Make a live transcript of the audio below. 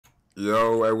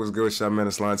Yo, hey, what's good, y'all, man?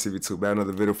 It's LonnieTv 2. Back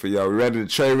another video for y'all. We ready to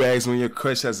TraRags when your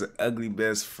crush has an ugly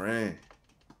best friend.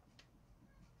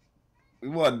 We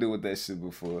want to do with that shit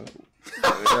before.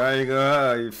 I ain't gonna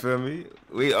lie, you feel me?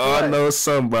 We all know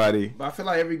somebody. But I feel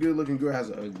like every good-looking girl has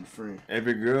an ugly friend.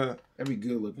 Every girl? Every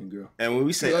good-looking girl. And when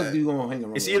we say ugly, gonna hang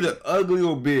around. It's either ugly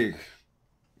or big.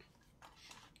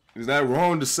 Is that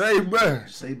wrong to say, bruh?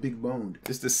 Say big boned.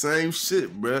 It's the same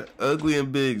shit, bruh. Ugly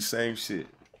and big, same shit.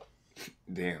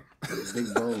 Damn.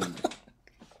 Big bone.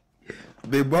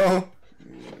 Big bone?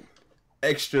 Yeah.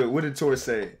 Extra, what did Tor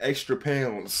say? Extra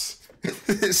pounds.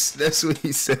 That's what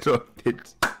he said on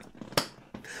it.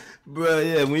 Bro,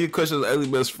 yeah, when you question an ugly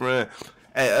best friend,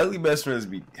 hey, ugly best friends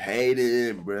be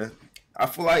hated, bro. I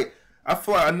feel like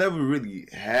I never really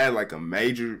had like a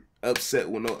major upset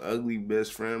with no ugly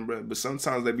best friend, bro. But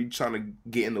sometimes they be trying to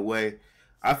get in the way.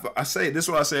 I say, this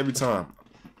is what I say every time.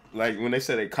 Like when they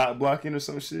say they cop blocking or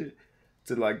some shit,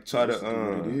 to like try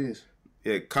to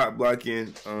yeah, cop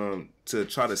blocking to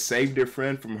try to save their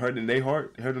friend from hurting their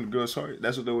heart, hurting the girl's heart.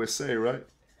 That's what they always say, right?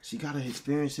 She gotta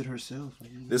experience it herself.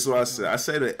 Man. This is what I say. I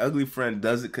say the ugly friend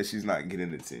does it because she's not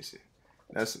getting attention.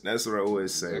 That's what I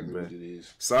always say, exactly, bro. What it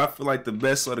is. So I feel like the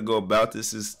best way to go about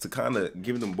this is to kind of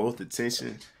give them both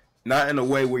attention. Not in a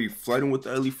way where you're flirting with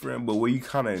the ugly friend, but where you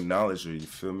kind of acknowledge her, you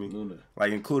feel me?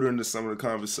 Like include her into some of the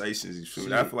conversations, you feel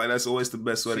me? I feel like that's always the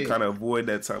best way to kind of avoid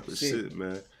that type of shit,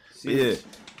 man. But yeah,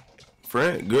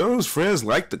 friends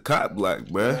like the cop block,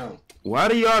 bruh. Wow. Why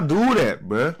do y'all do that,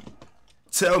 bruh?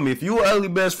 Tell me, if you an ugly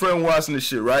best friend watching this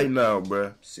shit right now,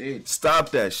 bruh, stop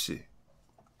that shit.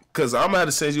 Cause I'm gonna have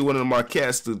to send you one of my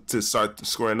cats to start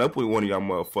squaring up with one of y'all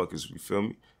motherfuckers, you feel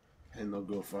me? Ain't no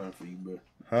girl fighting for you, bruh.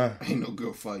 Huh? Ain't no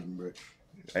girl fighting, bruh.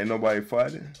 Ain't nobody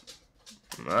fighting?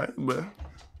 Alright, bruh.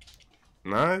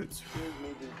 Alright.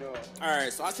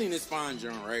 Alright, so I seen this fine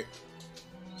joint, right?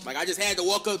 Like, I just had to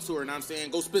walk up to her, and I'm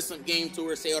saying, go spit some game to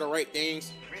her, say all the right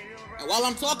things. And while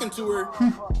I'm talking to her,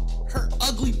 her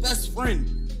ugly best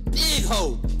friend, big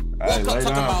hoe, walk up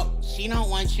talking about, she don't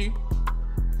want you.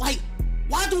 Like,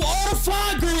 why do all the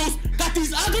fly girls got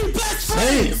these ugly best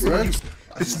friends? Bro.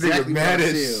 This nigga mad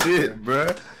as shit,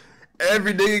 bruh.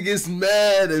 Every nigga gets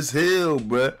mad as hell,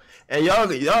 bruh. And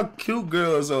y'all cute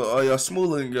girls or y'all smooth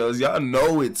looking girls, y'all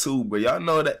know it too, but y'all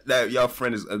know that y'all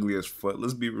friend is ugly as fuck.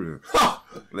 Let's be real.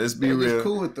 Let's be real.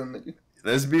 Cool with them, nigga.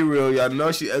 Let's be real. Y'all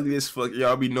know she ugly as fuck.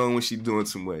 Y'all be knowing when she doing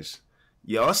too much.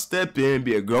 Y'all step in,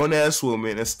 be a grown ass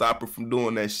woman, and stop her from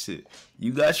doing that shit.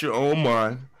 You got your own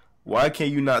mind. Why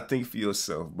can't you not think for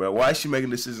yourself, bro? Why is she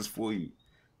making decisions for you?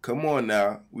 Come on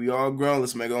now. We all grown.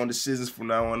 Let's make our own decisions from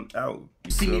now on out.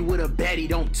 You see me with a baddie,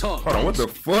 don't talk. Hold on, what the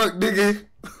fuck, nigga?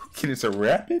 Can it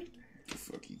rap it? What the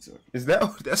fuck he talking? Is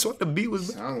that's what the beat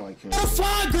was? Sound like him. The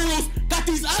fly girls got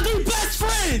these ugly best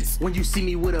friends. When you see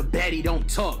me with a baddie, don't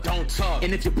talk. Don't talk.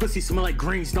 And if your pussy smell like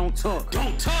greens, don't talk.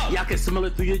 Don't talk. Y'all can smell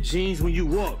it through your jeans when you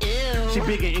walk. Ew. She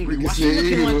big and angry. Why she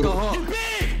looking like the hawk? You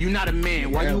big. You not a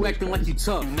man. Why you acting like you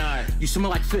tough? Nah. You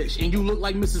smell like fish and you look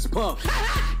like Mrs. Puff.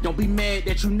 Don't be mad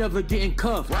that you never getting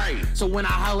cuffed. Right. So when I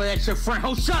holler at your friend,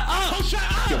 oh shut up. Oh shut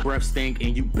up. Your breath stink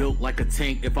and you built like a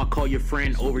tank. If I call your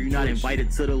friend over, you're not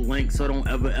invited to the link. So don't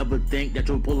ever think that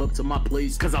you'll pull up to my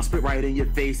place. Cause I'll spit right in your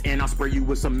face and I'll spray you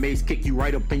with some mace. Kick you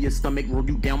right up in your stomach, roll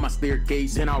you down my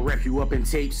staircase. Then I'll wrap you up in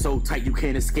tape so tight you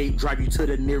can't escape. Drive you to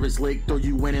the nearest lake, throw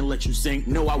you in and let you sink.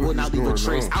 No, I will not leave a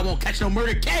trace. I won't catch no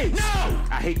murder case. No!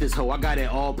 I hate this hoe, I got it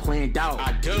all planned out.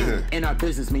 I do. Yeah. In our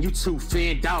business, man, you too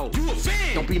fanned out. You a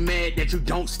fan. Don't be mad that you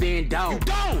don't stand out. You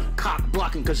don't. Cock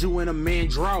blocking cause you in a man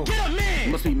drought. Get a man.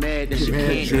 You must be mad that you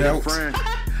can't hit a friend.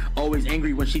 Always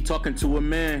angry when she talking to a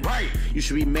man. Right. You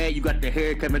should be mad you got the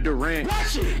hair Kevin Durant.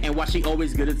 Watch it. And why she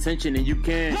always get attention and you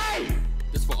can't. Right.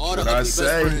 Just for all the I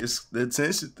say it's the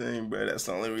attention thing, bro. That's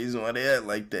the only reason why they act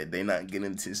like that. They not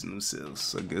getting attention themselves.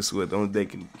 So guess what? The only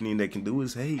thing they can do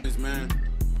is hate. Man,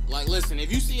 like listen,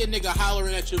 if you see a nigga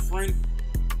hollering at your friend,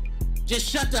 just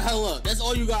shut the hell up. That's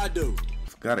all you gotta do.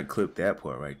 Gotta clip that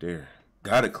part right there.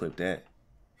 Gotta clip that.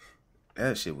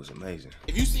 That shit was amazing.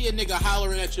 If you see a nigga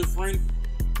hollering at your friend,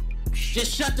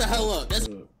 just shut the hell up. That's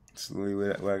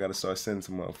literally what I gotta start sending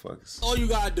to motherfuckers. All you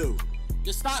gotta do.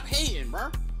 Just stop hating, bro.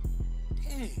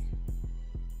 Dang.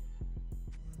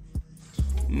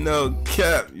 No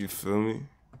cap, you feel me?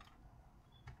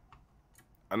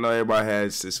 I know everybody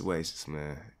has situations,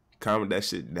 man. Comment that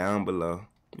shit down below.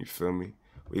 You feel me?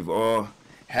 We've all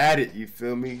had it, you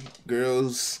feel me?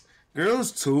 Girls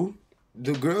too.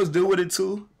 Do girls deal with it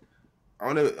too?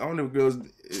 I don't know if girls,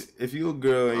 if you a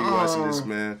girl and you watching this,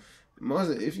 man.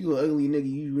 If you an ugly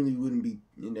nigga, you really wouldn't be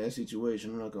in that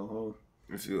situation. I'm not gonna hold.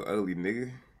 If you an ugly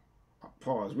nigga?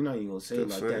 Pause. We're not even gonna say it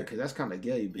like that because that's kind of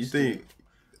gay. But you think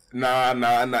Nah.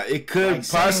 It could Like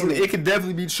possibly, saying it could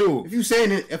definitely be true. If you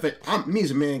saying it, me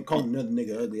as a man calling another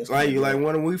nigga ugly, that's Like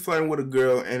when we flirting with a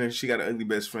girl and then she got an ugly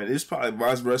best friend, it's probably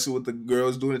vice versa with the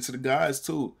girls doing it to the guys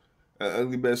too. An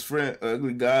ugly best friend, an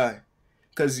ugly guy.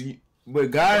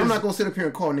 But guys, I'm not gonna sit up here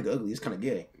and call a nigga ugly. It's kind of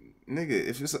gay. Nigga,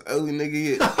 if it's an ugly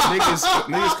nigga,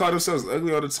 niggas call themselves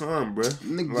ugly all the time, bro.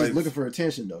 Niggas like, just looking for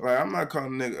attention though. Like, I'm not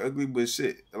calling a nigga ugly, but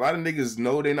shit, a lot of niggas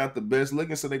know they not the best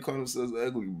looking, so they call themselves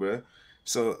ugly, bro.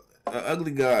 So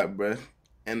ugly guy, bro,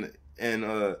 and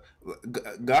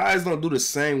guys don't do the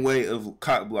same way of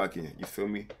cock blocking. You feel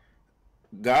me?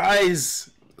 Guys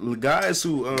who guys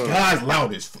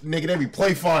loudest nigga, they be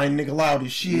play fine nigga loud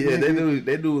as shit. Yeah, nigga.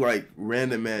 they do like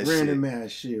random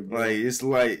ass shit, bro. Like it's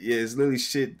literally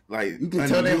shit like you can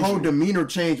tell their whole demeanor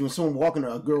change when someone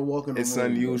a girl walking. It's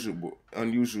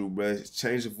unusual, bro.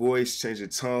 Change the voice, change the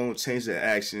tone, change the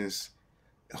actions.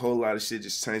 A whole lot of shit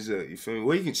just change up. You feel me?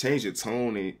 Well, you can change your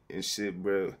tone and shit,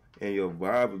 bro, and your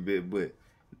vibe a bit, but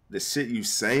the shit you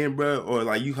saying, bro, or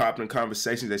like you hopping in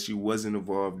conversations that you wasn't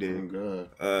involved in. Oh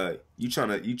God. You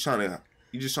just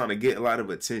trying to get a lot of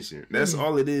attention. That's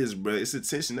all it is, bro. It's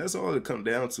attention. That's all it come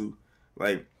down to.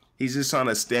 Like he's just trying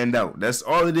to stand out. That's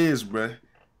all it is, bro.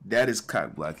 That is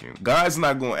cock blocking. Guys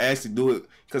not gonna actually do it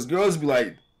because girls be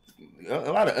like,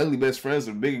 a lot of ugly best friends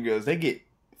with bigger girls. They get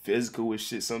physical with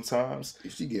shit sometimes.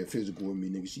 If she get physical with me,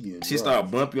 nigga, she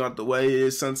start bumping out the way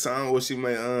sometimes, or she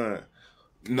may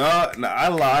No, I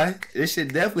lie. This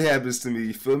shit definitely happens to me.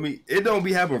 You feel me? It don't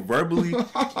be happening verbally,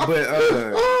 but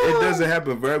it doesn't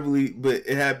happen verbally. But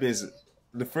it happens.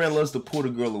 The friend loves to pull the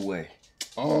girl away.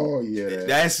 Oh yeah,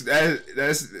 that's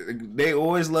they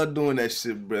always love doing that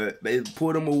shit, bro. They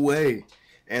pull them away,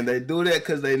 and they do that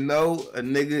because they know a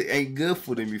nigga ain't good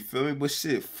for them. You feel me? But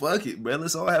shit, fuck it, bro.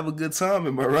 Let's all have a good time.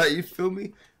 Am I right? You feel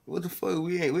me? What the fuck?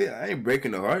 I ain't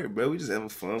breaking the heart, bro. We just having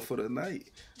fun for the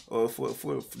night. Or for a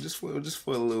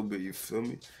little bit, you feel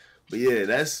me? But yeah,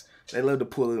 they love to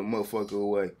pull a motherfucker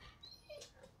away.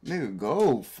 Nigga,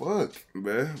 go fuck,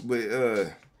 bruh.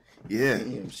 But yeah.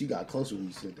 Damn, she got closer when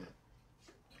you said that.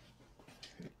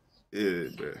 Yeah,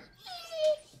 bruh.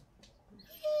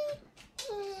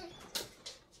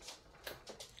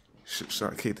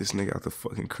 Should I kick this nigga out the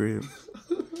fucking crib?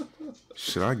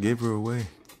 Should I give her away?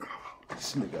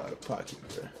 This nigga out of pocket,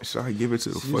 bro. Should I give it to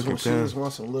the fucking parents? She just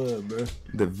wants some love, bro.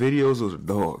 The videos of the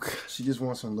dog. She just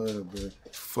wants some love, bro.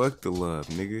 Fuck the love,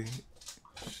 nigga.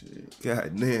 Shit.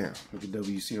 God damn. Look at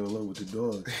WCLO with the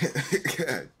dog.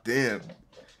 God damn.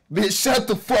 Bitch, shut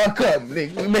the fuck up,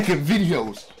 nigga. We making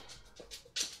videos.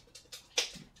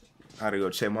 I gotta go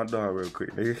check my dog real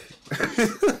quick, nigga.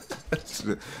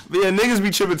 But yeah, niggas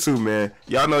be tripping too, man.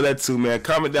 Y'all know that too, man.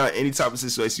 Comment down any type of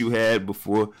situation you had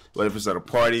before, whether it's at a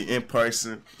party, in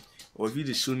person, or if you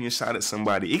just shooting your shot at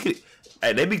somebody.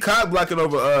 Hey, they be cock blocking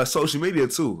over social media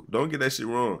too. Don't get that shit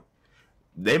wrong.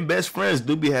 Them best friends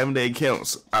do be having their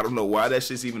accounts. I don't know why that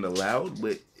shit's even allowed,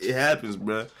 but it happens,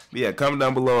 bro. But yeah, comment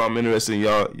down below. I'm interested in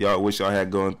y'all wish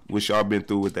y'all been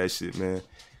through with that shit, man.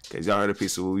 Cause y'all heard a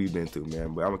piece of what we've been through,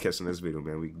 man. But I'm gonna catch you in this video,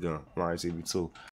 man. We gone. LonnieTv too.